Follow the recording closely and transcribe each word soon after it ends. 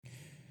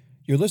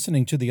You're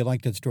listening to the I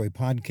Like That Story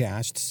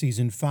podcast,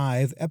 Season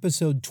 5,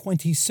 Episode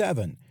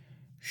 27,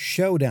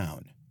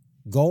 Showdown,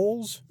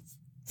 Goals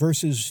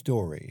versus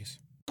Stories.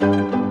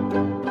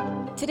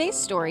 Today's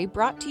story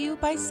brought to you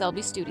by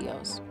Selby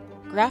Studios,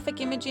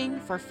 graphic imaging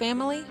for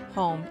family,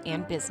 home,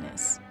 and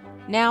business.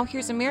 Now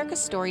here's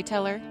America's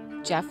storyteller,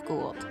 Jeff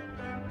Gould.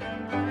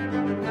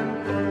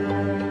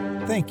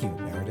 Thank you,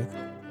 Meredith.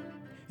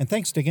 And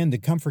thanks again to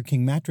Comfort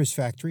King Mattress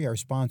Factory, our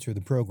sponsor of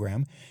the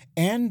program,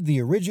 and the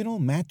original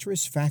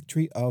mattress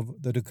factory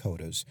of the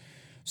Dakotas.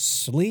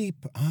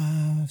 Sleep,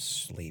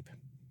 sleep.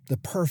 The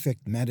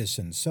perfect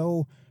medicine,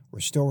 so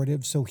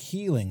restorative, so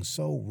healing,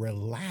 so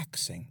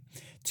relaxing.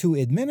 To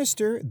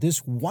administer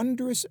this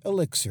wondrous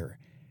elixir,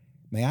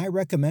 may I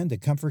recommend a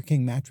Comfort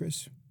King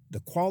mattress? The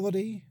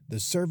quality, the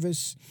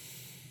service,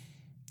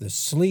 the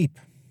sleep,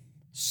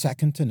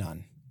 second to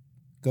none.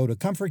 Go to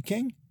Comfort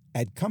King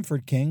at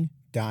comfortking.net.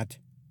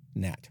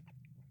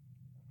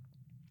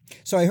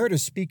 So I heard a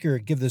speaker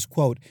give this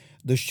quote,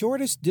 "The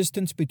shortest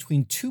distance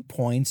between 2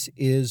 points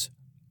is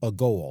a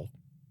goal."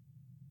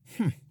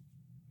 Do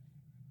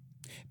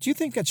you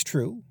think that's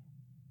true?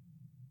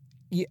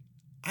 Yeah,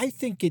 I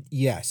think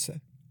yes.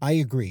 I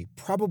agree.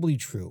 Probably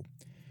true.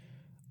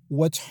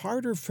 What's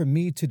harder for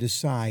me to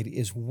decide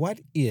is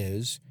what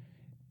is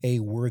a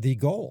worthy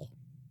goal.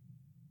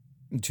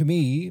 To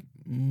me,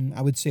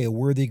 I would say a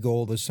worthy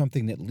goal is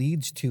something that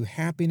leads to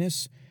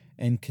happiness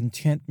and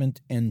contentment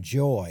and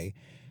joy.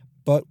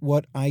 But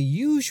what I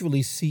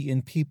usually see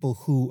in people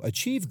who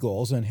achieve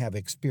goals and have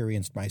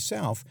experienced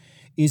myself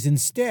is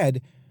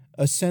instead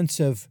a sense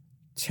of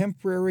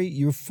temporary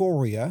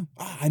euphoria,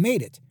 I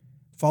made it,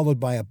 followed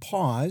by a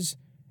pause,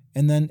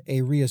 and then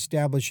a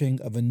reestablishing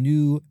of a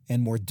new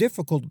and more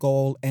difficult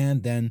goal,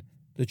 and then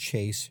the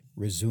chase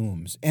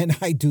resumes. And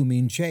I do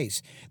mean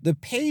chase. The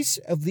pace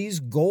of these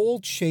goal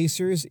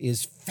chasers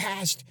is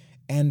fast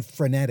and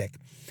frenetic.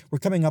 We're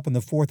coming up on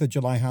the 4th of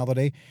July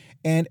holiday,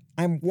 and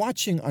I'm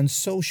watching on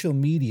social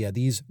media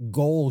these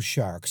goal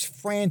sharks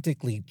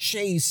frantically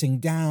chasing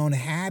down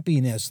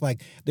happiness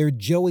like they're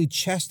Joey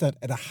Chestnut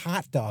at a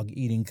hot dog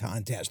eating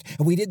contest.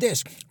 And we did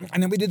this,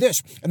 and then we did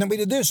this, and then we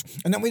did this,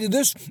 and then we did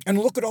this, and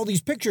look at all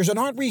these pictures, and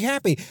aren't we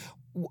happy?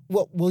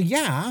 Well,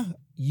 yeah,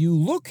 you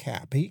look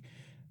happy,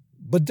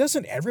 but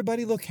doesn't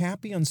everybody look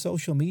happy on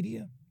social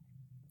media?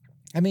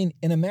 I mean,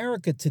 in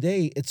America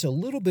today, it's a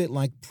little bit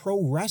like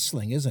pro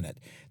wrestling, isn't it?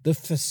 The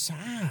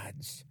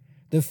facades,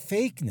 the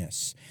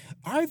fakeness.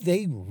 Are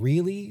they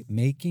really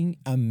making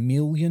 $1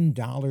 million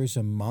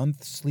a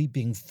month,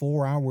 sleeping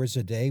 4 hours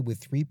a day with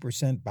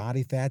 3%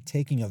 body fat,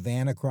 taking a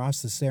van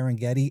across the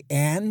Serengeti,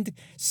 and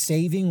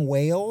saving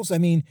whales? I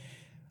mean,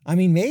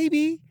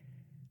 maybe,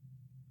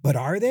 but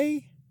are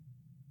they?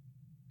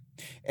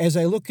 As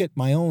I look at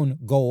my own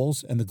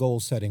goals and the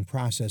goal-setting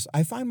process,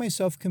 I find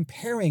myself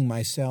comparing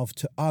myself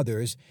to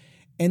others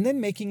and then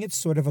making it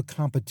sort of a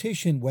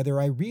competition whether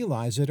I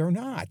realize it or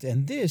not.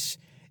 And this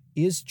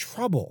is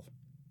trouble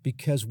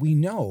because we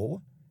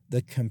know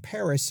the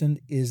comparison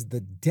is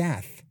the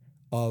death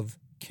of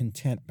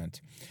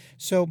contentment.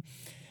 So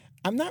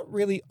I'm not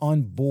really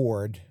on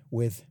board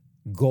with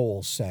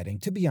goal setting,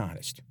 to be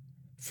honest.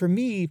 For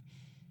me,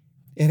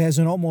 it has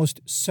an almost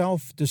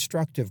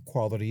self-destructive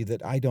quality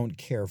that I don't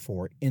care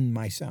for in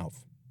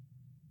myself.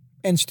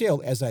 And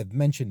still, as I've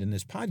mentioned in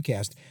this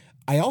podcast,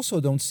 I also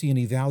don't see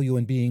any value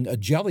in being a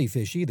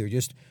jellyfish either,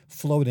 just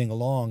floating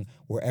along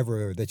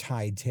wherever the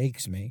tide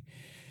takes me.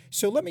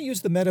 So let me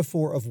use the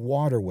metaphor of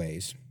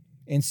waterways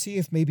and see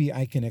if maybe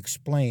I can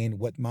explain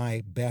what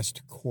my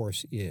best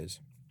course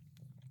is.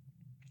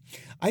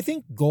 I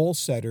think goal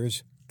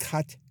setters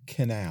cut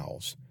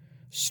canals,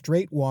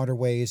 straight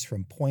waterways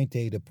from point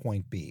A to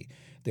point B.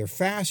 They're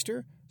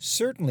faster,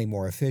 certainly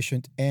more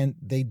efficient, and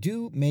they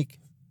do make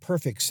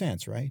perfect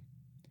sense, right?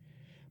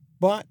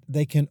 But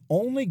they can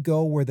only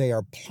go where they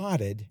are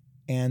plotted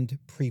and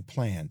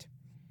pre-planned.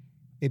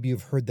 Maybe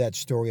you've heard that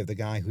story of the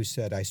guy who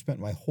said, "I spent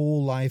my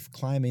whole life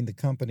climbing the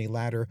company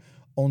ladder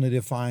only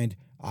to find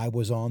I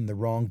was on the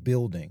wrong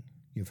building."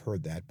 You've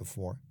heard that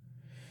before.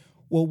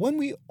 Well, when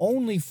we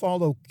only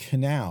follow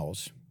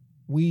canals,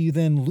 we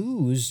then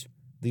lose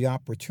the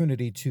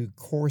opportunity to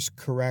course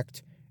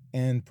correct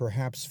and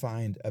perhaps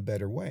find a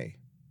better way.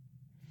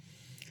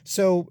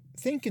 So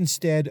think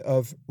instead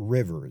of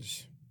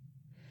rivers.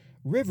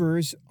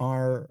 Rivers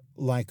are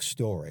like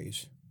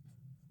stories.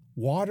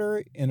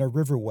 Water in a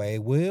riverway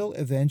will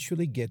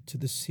eventually get to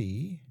the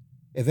sea.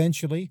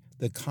 Eventually,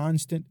 the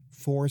constant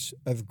force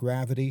of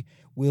gravity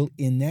will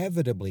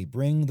inevitably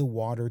bring the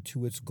water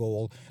to its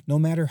goal, no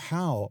matter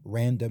how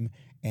random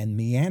and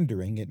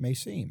meandering it may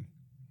seem.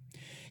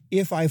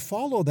 If I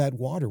follow that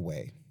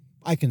waterway,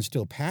 I can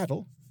still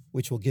paddle,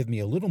 which will give me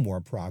a little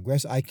more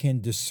progress. I can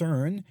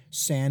discern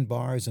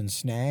sandbars and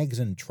snags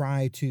and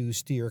try to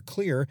steer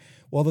clear,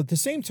 while at the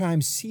same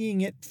time seeing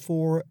it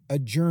for a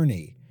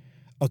journey,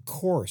 a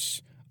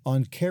course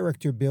on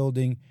character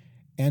building,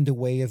 and a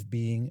way of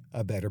being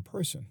a better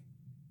person.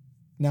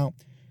 Now,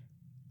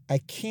 I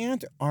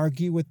can't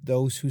argue with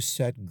those who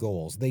set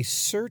goals. They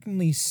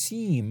certainly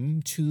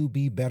seem to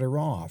be better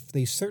off.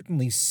 They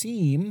certainly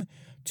seem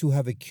to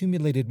have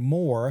accumulated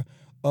more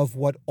of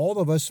what all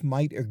of us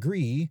might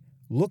agree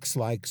looks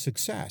like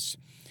success.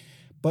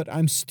 But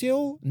I'm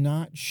still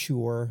not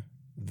sure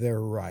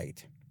they're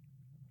right.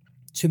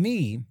 To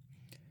me,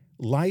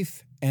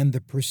 life and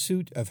the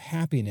pursuit of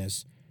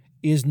happiness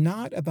is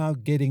not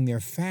about getting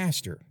there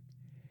faster.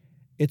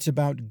 It's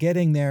about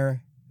getting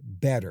there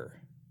better,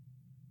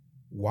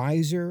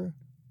 wiser,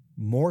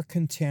 more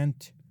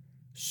content,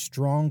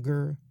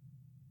 stronger,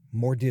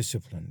 more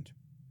disciplined.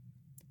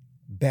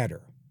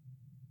 Better.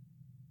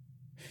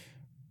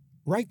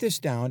 Write this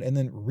down and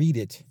then read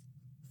it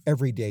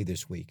every day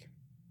this week.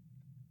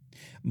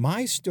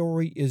 My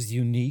story is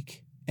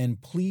unique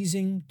and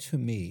pleasing to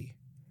me.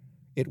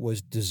 It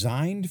was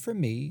designed for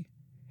me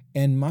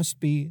and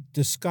must be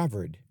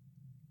discovered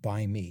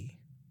by me.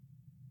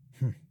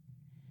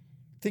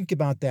 Think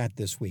about that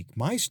this week.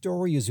 My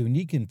story is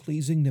unique and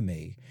pleasing to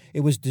me.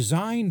 It was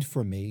designed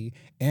for me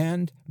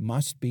and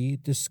must be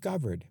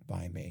discovered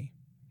by me.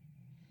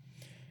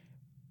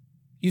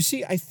 You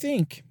see, I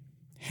think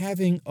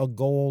having a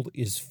goal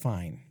is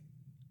fine,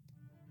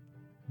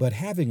 but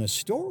having a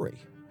story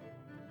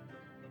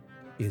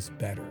is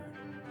better.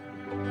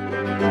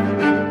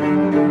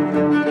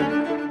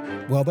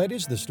 Well, that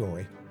is the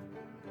story.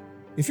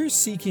 If you're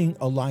seeking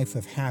a life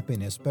of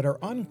happiness but are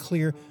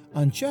unclear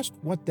on just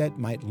what that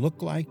might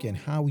look like and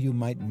how you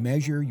might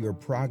measure your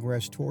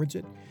progress towards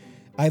it,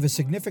 I have a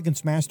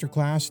Significance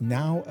Masterclass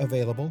now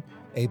available,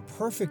 a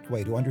perfect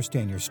way to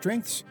understand your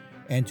strengths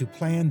and to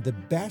plan the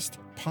best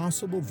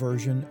possible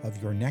version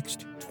of your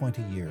next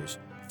 20 years.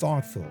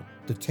 Thoughtful,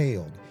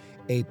 detailed,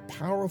 a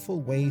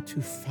powerful way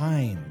to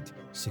find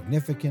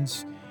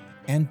significance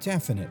and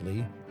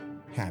definitely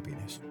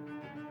happiness.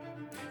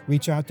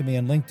 Reach out to me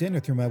on LinkedIn or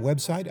through my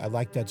website,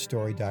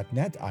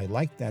 ilikethatstory.net,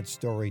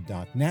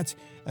 ilikethatstory.net.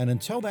 And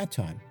until that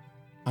time,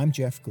 I'm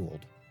Jeff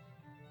Gould.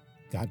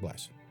 God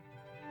bless.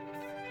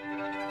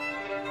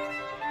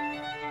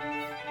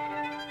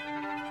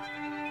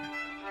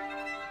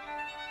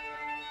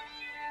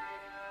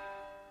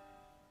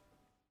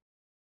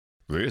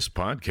 This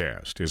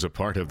podcast is a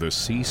part of the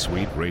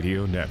C-Suite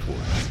Radio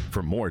Network.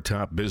 For more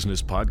top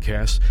business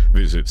podcasts,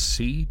 visit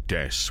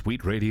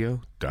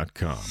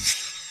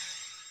c-suiteradio.com.